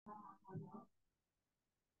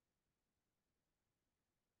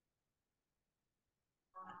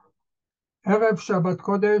ערב שבת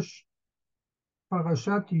קודש,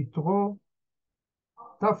 פרשת יתרו,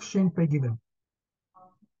 תשפ"ג.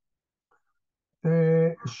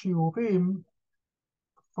 שיעורים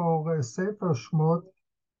for ספר שמות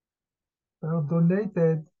were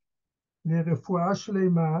donated לרפואה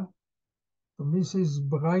שלמה to Mrs.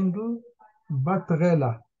 בריינדל בת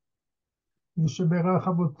רלה. מי שברך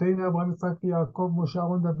אבותינו אברהם יצחק יעקב משה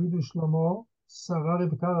אהרון דוד ושלמה, שרה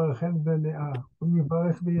רבקה רחל ולאה. הוא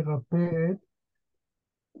יברך וירפא את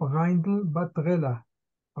בריינדל בת רלה,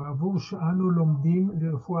 בעבור שאנו לומדים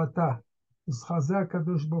לרפואתה. יזכזה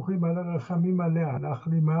הקדוש ברוך הוא מלא רחמים עליה,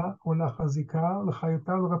 להחלימה ולחזיקה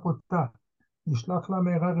ולחיותה ולרפאותה. נשלח לה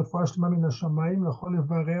מהרה רפואה שלמה מן השמיים לכל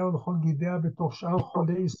איבריה ולכל גידיה בתוך שאר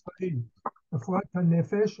חולי ישראל, רפואת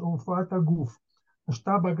הנפש ורפואת הגוף.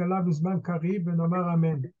 השתה בגלה בזמן קריב ונאמר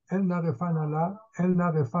אמן. אל נא רפאנה לה, אל נא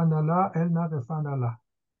רפאנה לה, אל נא רפאנה לה.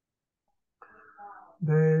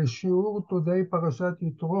 The shiur today, Parashat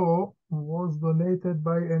Yitro, was donated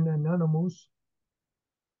by an anonymous.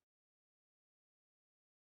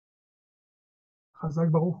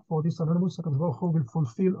 Chazak Baruch for this anonymous, HaKadosh Baruch Hu will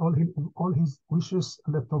fulfill all his wishes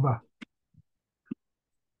letovah.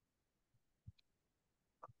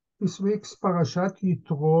 This week's Parashat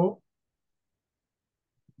Yitro,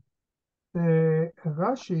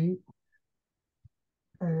 Rashi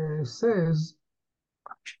says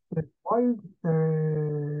that while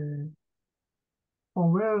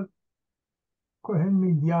Omer Kohen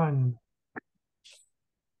Midian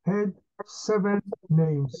had 7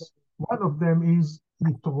 names. One of them is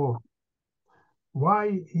Yitro.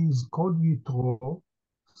 Why is called Yitro?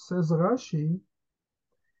 Says Rashi,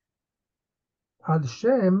 על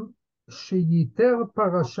שם שיתר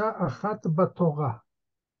פרשה אחת בתורה.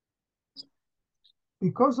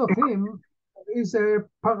 Because of him, there is a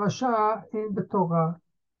parasha in the Torah.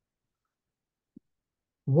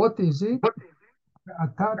 What is it?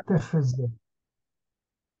 אתה תחזה.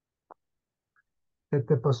 That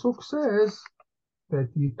the pasuk says that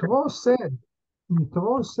Yitro said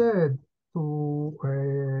to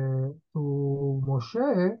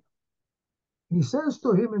Moshe, he says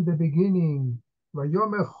to him in the beginning,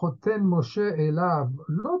 ויאמר חותן משה אליו,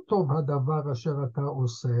 לא טוב הדבר אשר אתה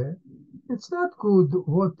עושה. It's not good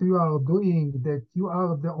what you are doing, that you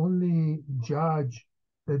are the only judge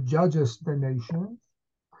that judges the nation.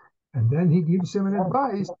 And then he gives him an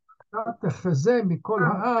advice, אתה תחזה מכל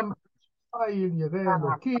העם, חיל ירא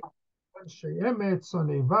אלוקים, אנשי אמת,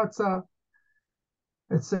 שונאי בצע,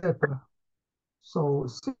 etc. So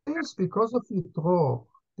since because of Yitro,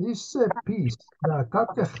 this piece, the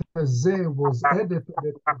Tatechazeh, was added to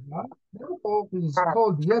the Torah, therefore it is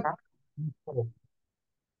called Yitro.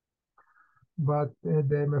 But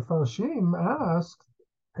the Mefarshim asked,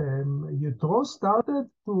 Yitro started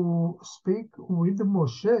to speak with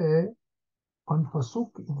Moshe on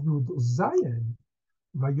Pasuk Yud Zayin.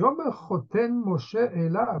 ויאמר חותן משה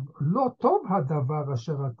אליו, לא טוב הדבר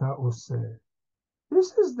אשר אתה עושה.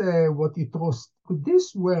 This is what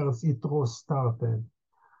this words Yitro started.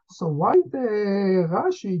 So why the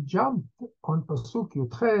Rashi jumped on Pasuk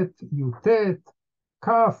Yudchet, Yutet,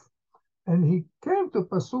 Kaf, and he came to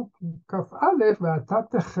Pasuk Kaf Aleph, ואתה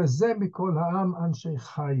תחזה מכל העם אנשי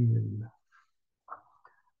חיל.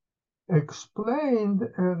 Explained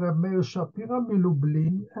Rabbi Shapira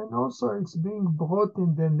Milublin, and also it's being brought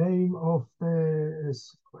in the name of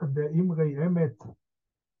the Imrei Emet.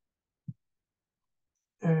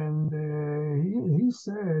 And he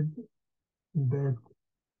said that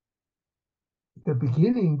the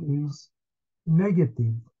beginning is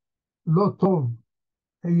negative, לא טוב,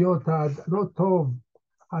 היות לא טוב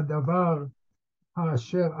הדבר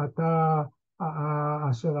אשר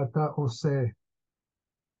אתה עושה.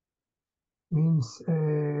 Means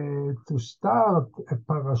to start a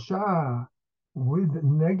parasha with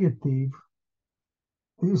negative,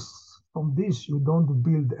 from this you don't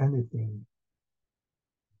build anything.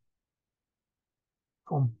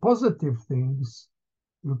 From positive things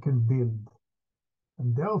you can build.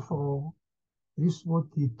 And therefore, this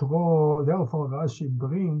what Yitro, therefore Rashi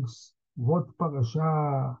brings what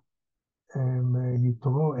parasha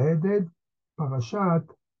Yitro added, Parashat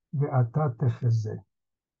ve'ata techazeh.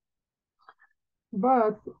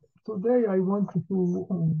 But today I wanted to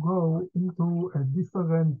go into a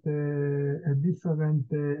different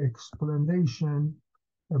explanation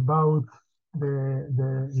about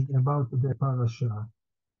the parasha.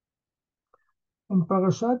 In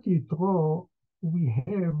Parashat Yitro, we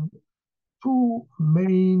have 2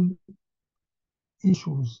 main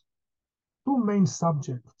issues, 2 main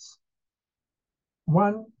subjects.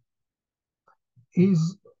 One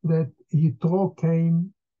is that Yitro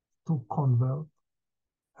came to convert,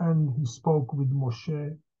 and he spoke with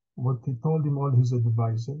Moshe, what he told him, all his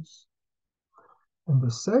advisors. And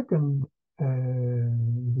the second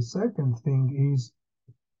thing is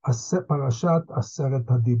Parashat Aseret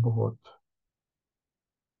HaDibrot.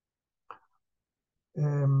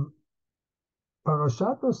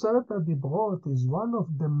 Parashat Aseret HaDibrot is one of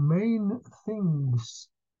the main things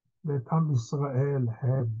that Am Yisrael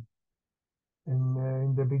have. And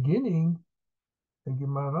in the beginning, the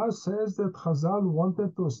Gemara says that Chazal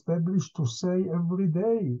wanted to establish to say every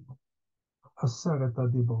day Aseret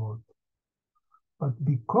HaDibrot. But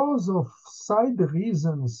because of side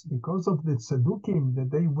reasons, because of the Tzedukim,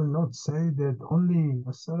 that they will not say that only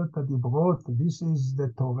Aseret HaDibrot, this is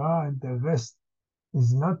the Torah and the rest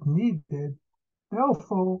is not needed,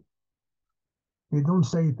 therefore, we don't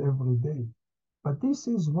say it every day. But this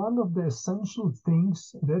is one of the essential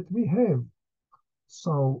things that we have.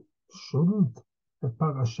 So shouldn't the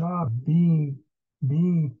parasha be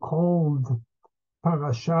called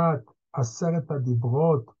Parashat Aseret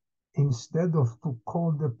HaDibrot instead of to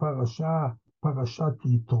call the parasha Parashat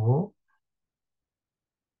Yitro?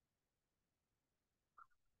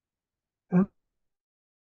 And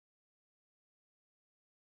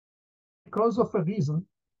because of a reason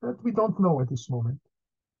that we don't know at this moment,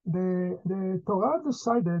 the Torah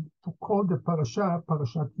decided to call the parasha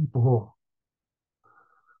Parashat Yitro.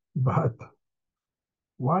 But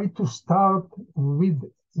why to start with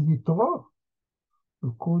Yitro?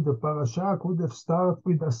 The parasha could have started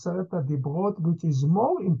with Aseret HaDibrot, which is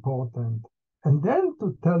more important, and then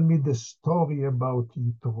to tell me the story about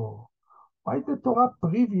Yitro. Why the Torah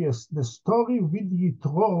previous, the story with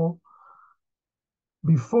Yitro,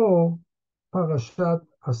 before Parashat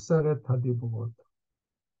Aseret HaDibrot?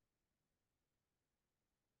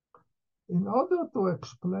 In order to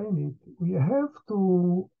explain it, we have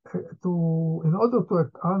in order to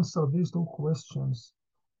answer these two questions,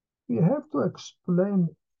 we have to explain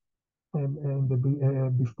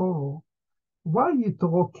before why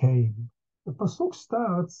Yitro came. The pasuk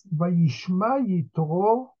starts, Vayishma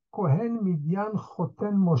Yitro Kohen Midyan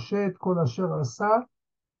Choten Moshe et kol asher asa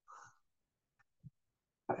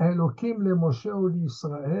Elokim למשה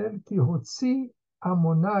ולישראל כי הוציא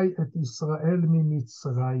עמוני את ישראל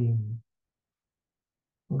ממצרים.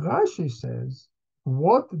 Rashi says,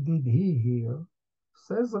 what did he hear?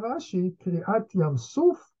 Says Rashi, קריאת ים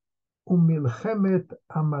סוף ומלחמת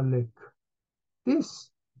עמלק. This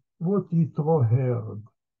what Yitro heard.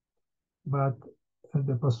 But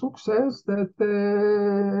the pasuk says that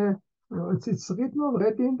it's written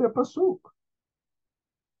already in the pasuk.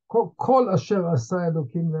 כל אשר עשה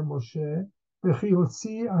אלוקים למשה, וכי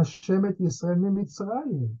הוציא השם את ישראל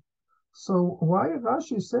ממצרים. So why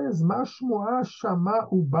Rashi says, מה שמועה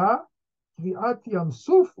שמע ובא, קריאת ים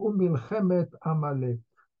סוף ומלחמת עמלק.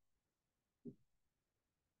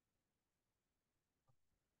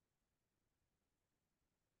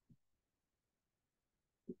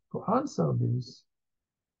 To answer this,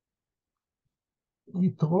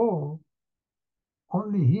 Yitro,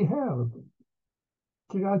 only he heard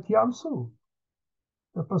קריאת ים סוף.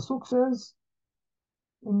 The pasuk says,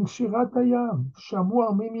 עם שירת הים, שמעו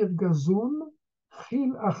עמים ירגזון,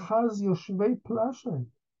 חיל אחז יושבי פלשת.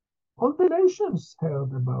 All the nations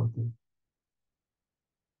heard about it.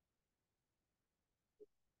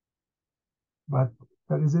 But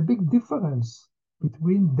there is a big difference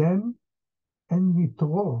between them and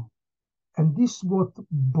Yitro. And this is what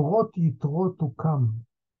brought Yitro to come.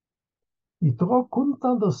 Yitro couldn't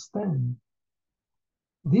understand.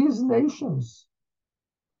 These nations,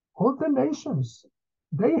 all the nations,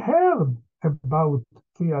 they heard about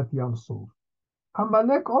Kriyat Yam Suf.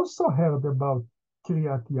 Amalek also heard about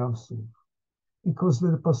Kriyat Yam Suf. Because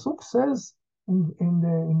the Pasuk says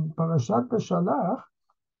in Parashat Beshalach,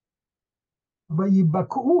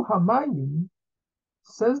 Vayibak'u hamayim,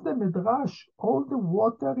 says the Midrash, all the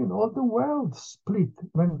water in all the world split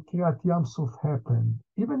when Kriyat Yam Suf happened.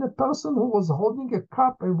 Even a person who was holding a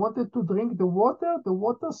cup and wanted to drink the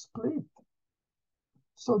water split.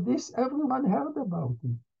 So this everyone heard about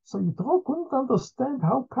it. So Yitro couldn't understand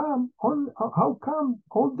how come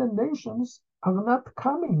all the nations are not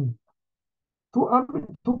coming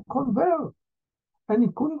to convert. And he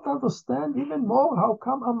couldn't understand even more how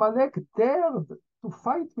come Amalek dared to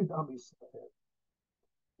fight with Am Yisrael.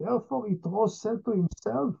 Therefore, Yitro said to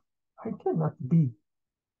himself, I cannot be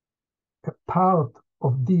a part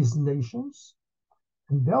of these nations.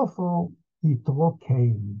 And therefore, Yitro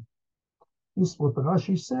came. This is what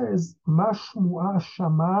Rashi says, Ma shmu'a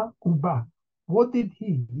shama uba. What did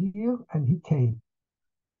he hear? And he came.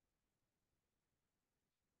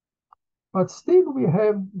 But still we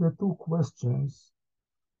have the two questions.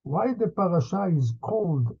 Why the parasha is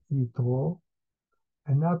called Yitro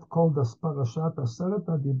and not called as Parashat Aseret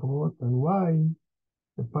HaDibrot, and why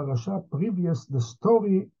the parasha previous the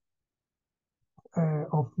story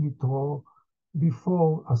of Yitro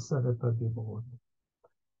before Aseret HaDibrot.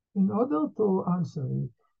 In order to answer it,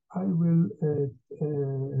 I will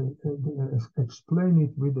explain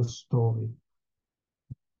it with a story.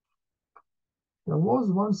 There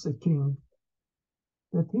was once a king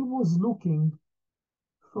that he was looking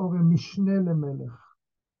for a Mishneh LeMelech,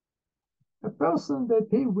 a person that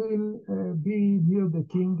he will be near the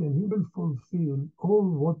king and he will fulfill all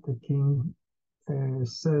what the king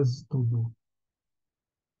says to do.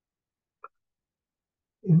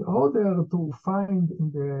 In order to find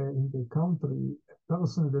in the country a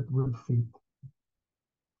person that will fit,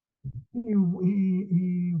 he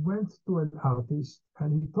went to an artist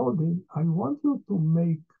and he told him, I want you to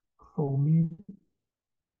make for me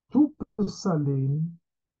 2 pesalim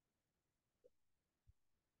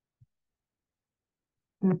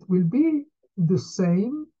that will be the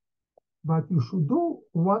same, but you should do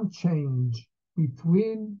one change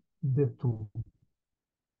between the two.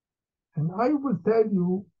 And I will tell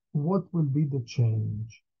you what will be the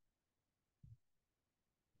change.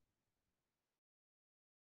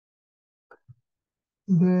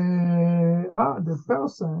 The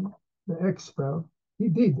person, the expert, he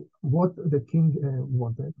did what the king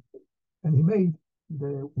wanted, and he made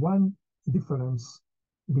the one difference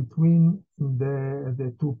between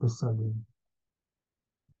the 2 pesalim.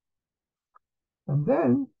 And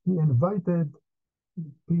then he invited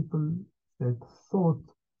people that thought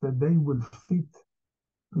that they will fit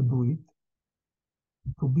to do it,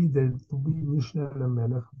 to be Mishneh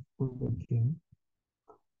LeMelech, to the king.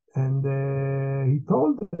 And he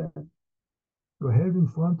told them to have in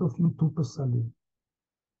front of you 2 pesalim,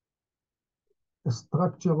 a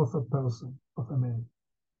structure of a person, of a man.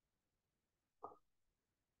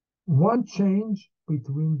 One change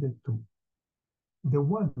between the two. The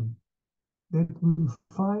one that will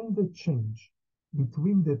find the change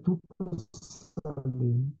between the 2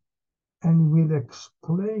 pesalim and will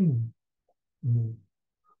explain me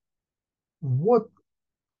what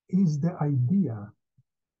is the idea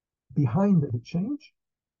behind the change,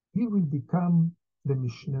 he will become the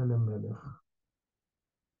Mishneh LeMelech.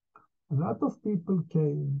 A lot of people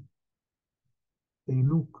came, they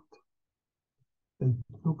looked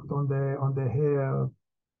on the hair,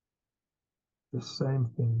 the same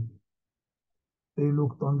thing. They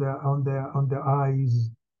looked on the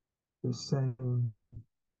eyes, the same.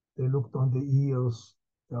 They looked on the ears,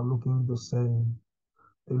 they are looking the same.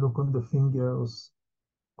 They look on the fingers,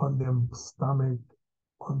 on the stomach,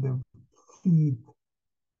 on the feet,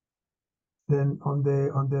 then on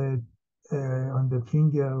the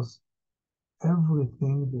fingers,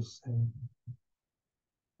 everything the same.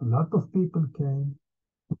 A lot of people came.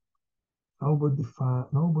 Nobody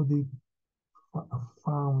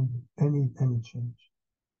found any change.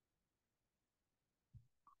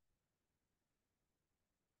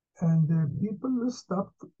 And people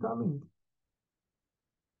stopped coming.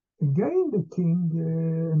 Again, the king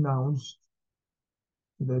announced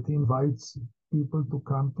that he invites people to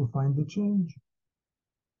come to find the change.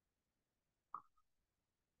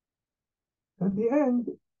 At the end,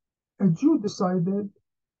 a Jew decided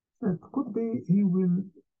that could be he will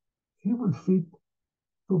fit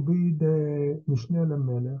to be the Mishneh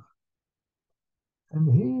LeMelech, and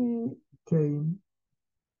he came,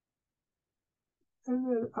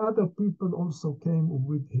 and other people also came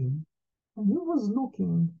with him, and he was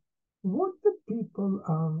looking what the people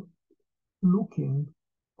are looking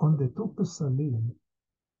on the 2 pesalim,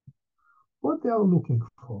 what they are looking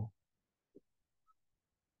for.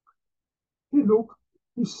 He looked,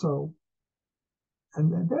 he saw,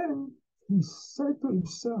 and then he said to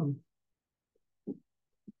himself,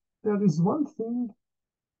 there is one thing,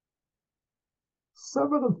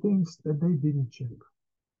 several things that they didn't check,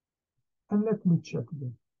 and let me check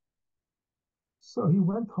them. So he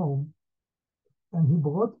went home, and he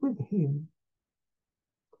brought with him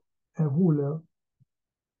a ruler,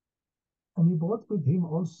 and he brought with him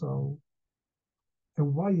also a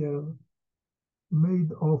wire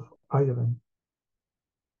made of iron,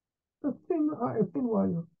 a thin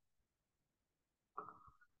wire.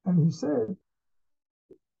 And he said,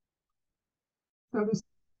 there is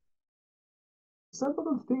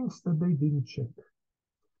several things that they didn't check.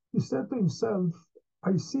 He said to himself,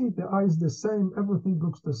 I see the eyes the same, everything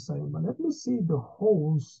looks the same, but let me see the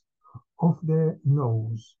holes of the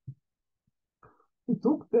nose. He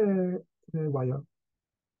took the wire,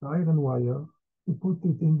 the iron wire, he put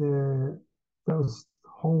it in the first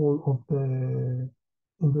hole of the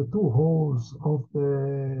in the two holes of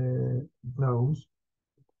the nose,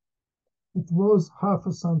 it was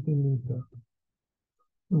 0.5 centimeter.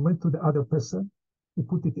 We went to the other person, we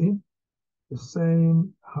put it in, the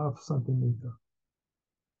same 0.5 centimeter.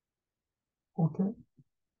 Okay.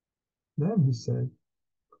 Then he said,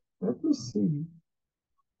 let me see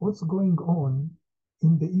what's going on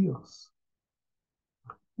in the ears.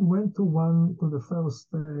 He went to the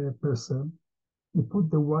first person, he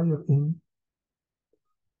put the wire in,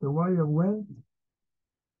 the wire went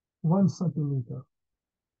 1 centimeter.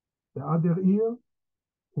 The other ear,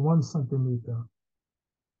 1 centimeter.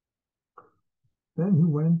 Then he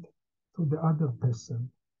went to the other person.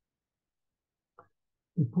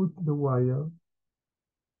 He put the wire,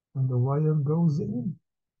 and the wire goes in.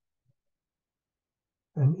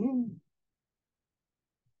 And in.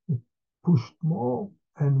 He pushed more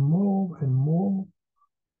and more and more,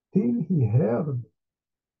 till he heard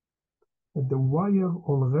that the wire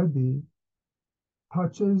already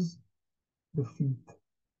touches the feet.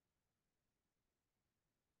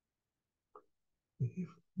 He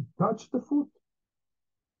touched the foot.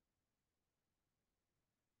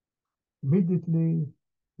 Immediately,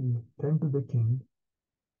 he came to the king,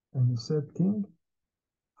 and he said, King,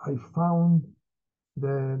 I found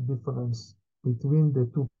the difference between the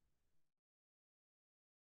two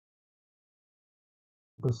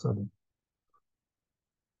persons.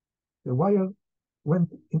 The wire went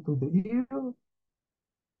into the ear,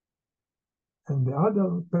 and the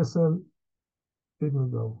other person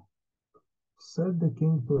didn't go. Said the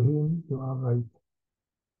king to him, you are right.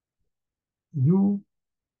 You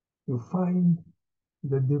find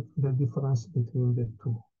the difference between the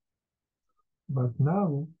two. But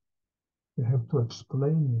now you have to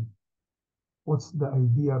explain me. What's the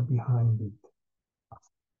idea behind it?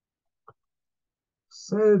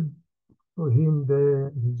 Said to him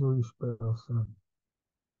the Jewish person.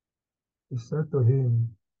 He said to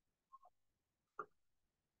him,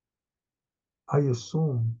 I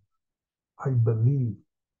assume, I believe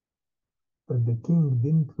that the king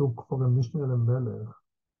didn't look for a missionary Melech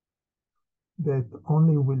that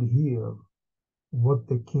only will hear what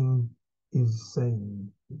the king is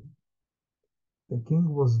saying. The king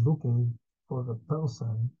was looking for a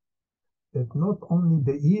person that not only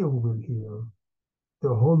the ear will hear,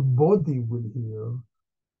 the whole body will hear,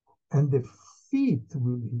 and the feet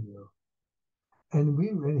will hear. And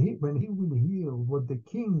when he will hear what the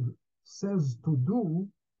king says to do,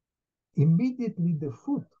 immediately the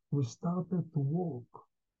foot will start to walk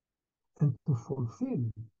and to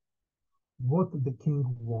fulfill what the king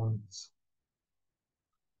wants.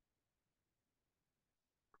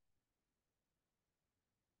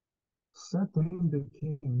 Said to him the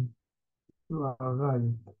king, you are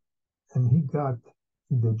right, and he got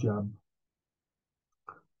the job.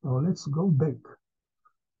 Now let's go back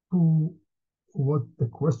to what the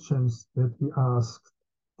questions that we asked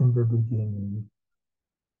in the beginning.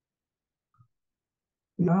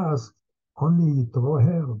 We asked, only Yitro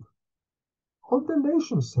heard. All the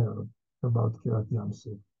nations heard about Kiryat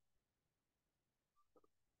Yamsuf.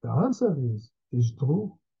 The answer is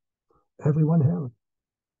true. Everyone heard.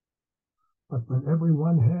 But when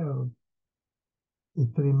everyone heard, it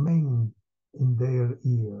remained in their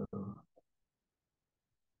ear.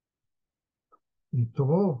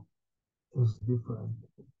 Yitro is different.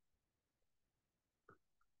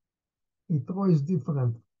 Yitro is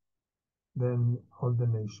different than all the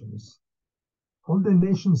nations. All the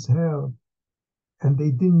nations heard, and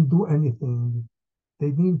they didn't do anything.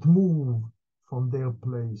 They didn't move from their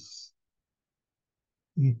place.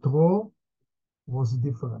 Yitro was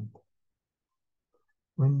different.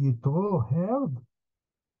 When Yitro heard,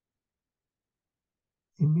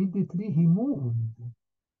 immediately he moved.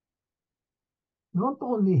 Not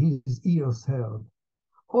only his ears heard,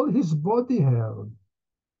 all his body heard.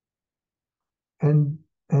 And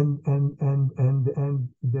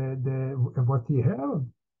what he heard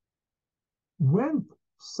went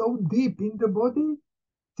so deep in the body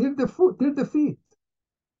till the feet.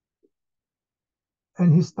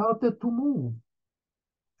 And he started to move.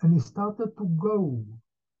 And he started to go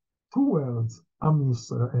towards Am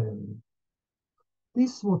Yisrael.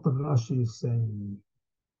 This is what Rashi is saying.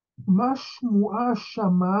 Mashmu'a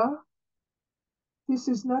Shama, this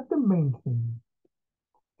is not the main thing.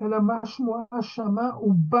 And a Mashmu'a Shama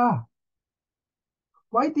Uba.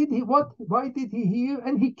 Why did he hear?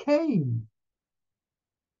 And he came.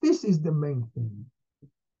 This is the main thing.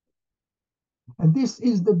 And this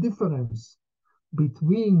is the difference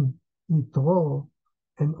between Yitro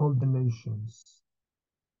and all the nations.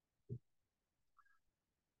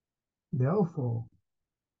 Therefore,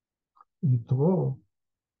 Yitro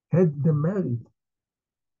had the merit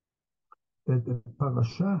that the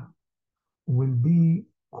parasha will be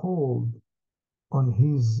called on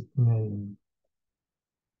his name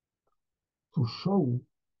to show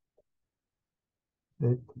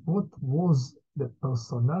that what was the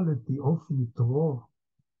personality of Yitro,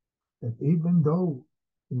 that even though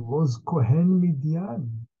he was Kohen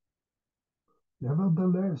Midian,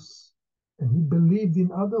 nevertheless, and he believed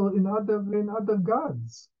in other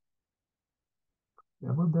gods,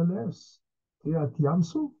 nevertheless, Kriyat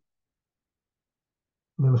Yamsuf,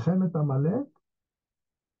 Milchemet Amalek,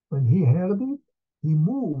 when he heard it, he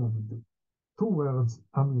moved towards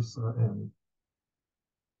Am Yisrael.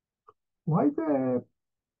 Why the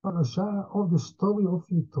parasha of the story of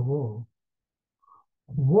Yitro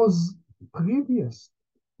was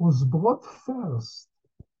brought first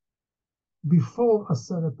before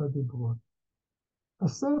Aseret HaDibrot?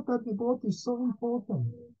 Aseret HaDibrot is so important.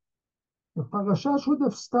 The parasha should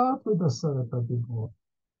have started with Aseret HaDibrot.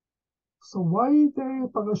 So why the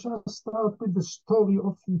parasha start with the story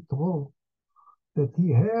of Yitro, that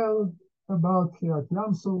he heard about Kriyat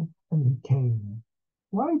Yamsuf and he came?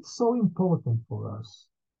 Why it's so important for us?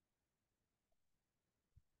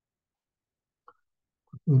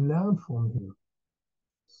 We learn from here.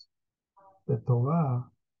 The Torah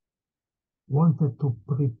wanted to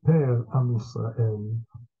prepare Am Yisrael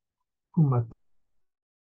to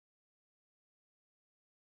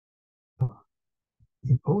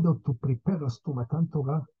in order to prepare us to Matan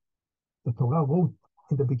Torah. The Torah wrote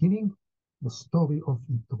in the beginning the story of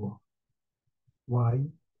Yitro. Why?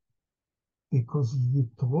 Because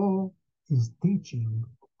Yitro is teaching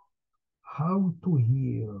how to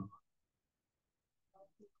hear.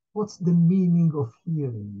 What's the meaning of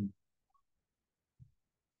hearing?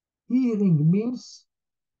 Hearing means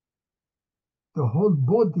the whole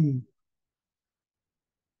body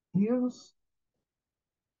hears,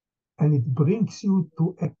 and it brings you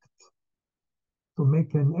to act, to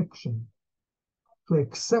make an action, to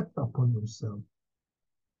accept upon yourself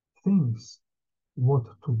things, what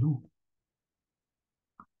to do.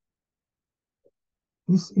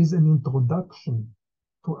 This is an introduction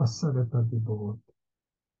to Aseret HaDibrot,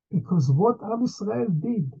 because what Am Yisrael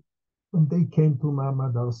did when they came to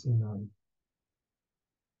Ma'amad Har Sinai,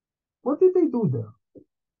 what did they do there?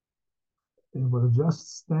 They were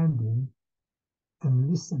just standing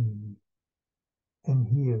and listening and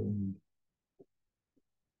hearing.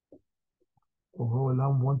 Borei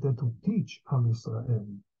Olam wanted to teach Am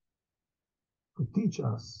Yisrael, to teach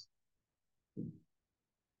us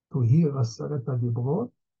to hear Aseret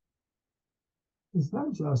HaDibrot is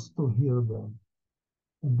not just to hear them,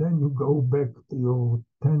 and then you go back to your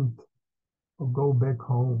tent or go back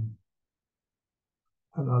home.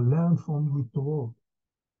 And I learned from Yitro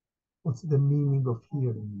what's the meaning of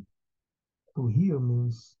hearing. To hear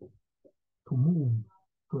means to move,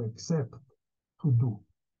 to accept, to do.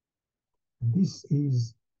 This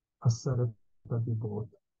is Aseret HaDibrot.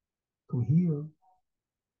 To hear,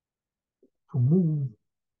 to move,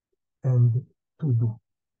 and to do.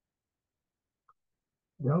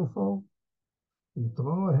 Therefore,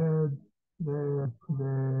 Yitro had the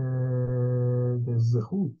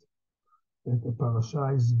zechut that the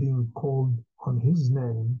parasha is being called on his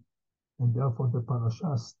name, and therefore the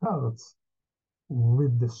parasha starts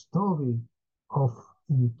with the story of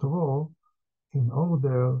Yitro in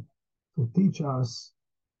order to teach us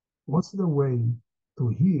what's the way to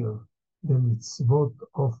hear the mitzvot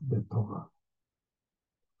of the Torah.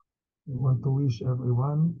 We want to wish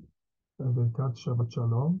everyone a Birkat Shabbat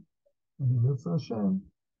Shalom, and in Mirzah Hashem,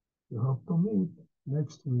 we hope to meet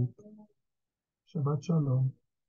next week. Shabbat Shalom.